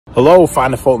Hello,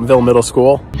 Fonda Fultonville Middle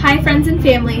School. Hi, friends and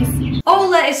families.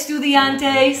 Hola,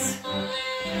 estudiantes.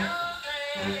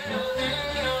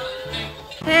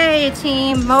 Hey,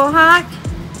 Team Mohawk.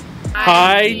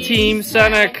 Hi, Team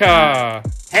Seneca.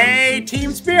 Hey,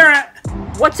 Team Spirit.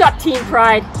 What's up, Team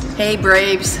Pride? Hey,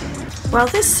 Braves. Well,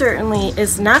 this certainly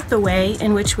is not the way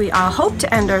in which we all hope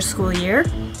to end our school year.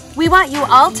 We want you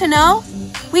all to know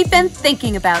we've been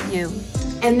thinking about you.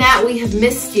 And that we have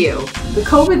missed you. The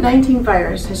COVID-19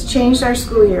 virus has changed our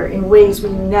school year in ways we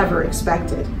never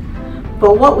expected.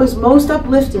 But what was most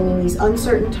uplifting in these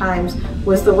uncertain times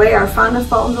was the way our Fonda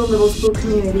Fultonville Middle School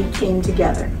community came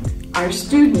together. Our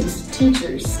students,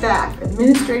 teachers, staff,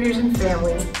 administrators, and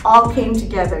families all came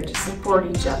together to support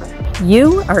each other.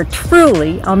 You are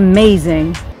truly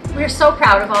amazing. We're so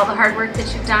proud of all the hard work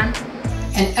that you've done.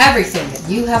 And everything that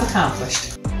you have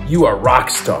accomplished. You are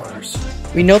rock stars.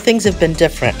 We know things have been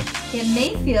different. It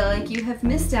may feel like you have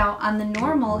missed out on the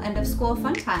normal end of school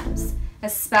fun times,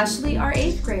 especially our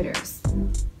 8th graders.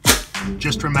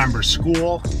 Just remember,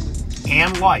 school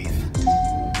and life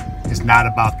is not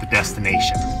about the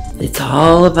destination. It's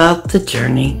all about the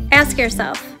journey. Ask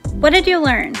yourself, what did you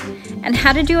learn? And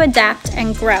how did you adapt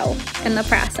and grow in the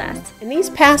process? In these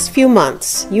past few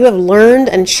months, you have learned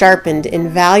and sharpened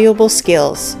invaluable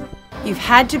skills. You've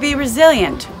had to be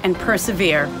resilient and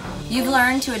persevere. You've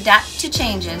learned to adapt to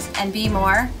changes and be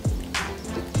more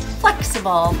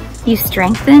flexible. You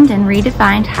strengthened and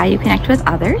redefined how you connect with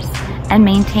others and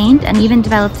maintained and even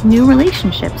developed new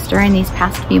relationships during these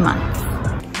past few months.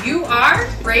 You are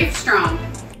brave, strong.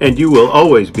 And you will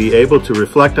always be able to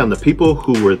reflect on the people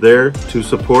who were there to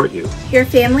support you. Your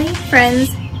family, friends,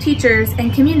 teachers,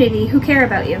 and community who care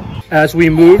about you. As we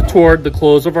move toward the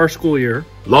close of our school year,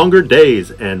 longer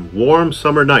days and warm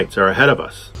summer nights are ahead of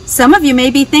us. Some of you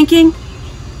may be thinking,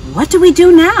 what do we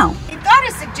do now? We've got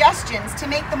a suggestions to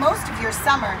make the most of your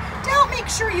summer to help make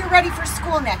sure you're ready for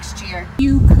school next year.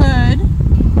 You could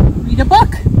read a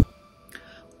book.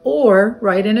 Or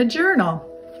write in a journal.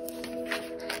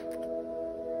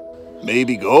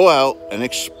 Maybe go out and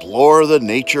explore the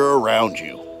nature around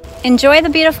you. Enjoy the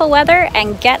beautiful weather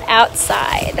and get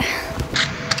outside.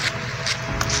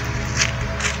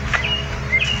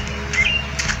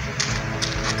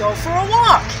 Go for a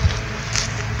walk.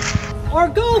 Or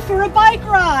go for a bike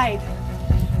ride.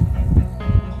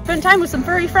 Spend time with some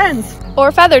furry friends.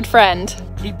 Or feathered friend.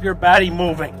 Keep your body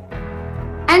moving.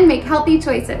 And make healthy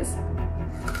choices.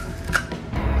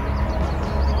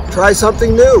 Try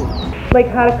something new. Like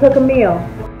how to cook a meal.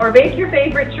 Or bake your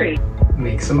favorite treat.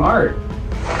 make some art.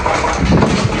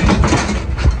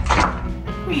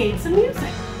 Create some music.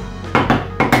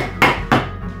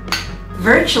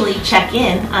 Virtually check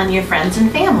in on your friends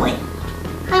and family.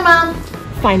 Hi, Mom.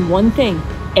 Find one thing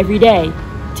every day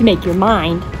to make your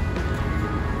mind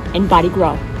and body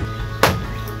grow.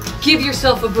 Give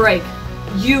yourself a break.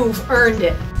 You've earned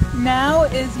it. Now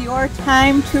is your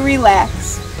time to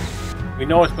relax. We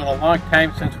know it's been a long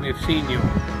time since we've seen you,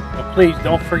 but please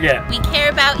don't forget. We care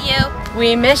about you.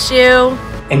 We miss you.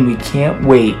 And we can't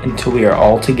wait until we are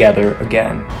all together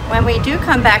again. When we do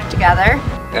come back together,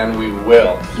 and we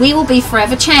will be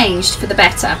forever changed for the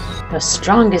better. The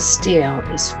strongest steel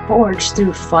is forged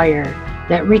through fire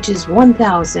that reaches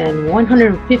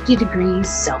 1,150 degrees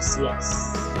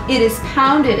Celsius. It is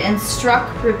pounded and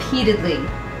struck repeatedly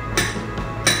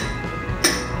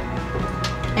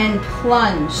and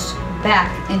plunged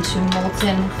back into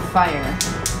molten fire.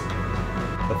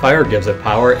 The fire gives it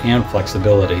power and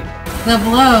flexibility. The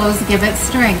blows give it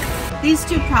strength. These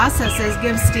two processes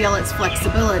give steel its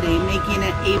flexibility, making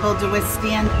it able to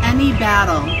withstand any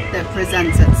battle that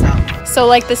presents itself. So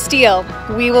like the steel,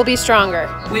 we will be stronger.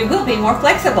 We will be more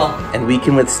flexible. And we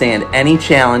can withstand any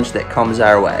challenge that comes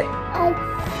our way.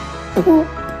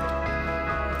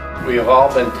 We have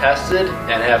all been tested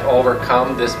and have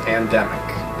overcome this pandemic.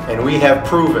 And we have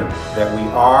proven that we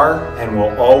are and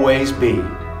will always be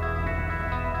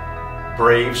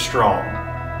brave, strong.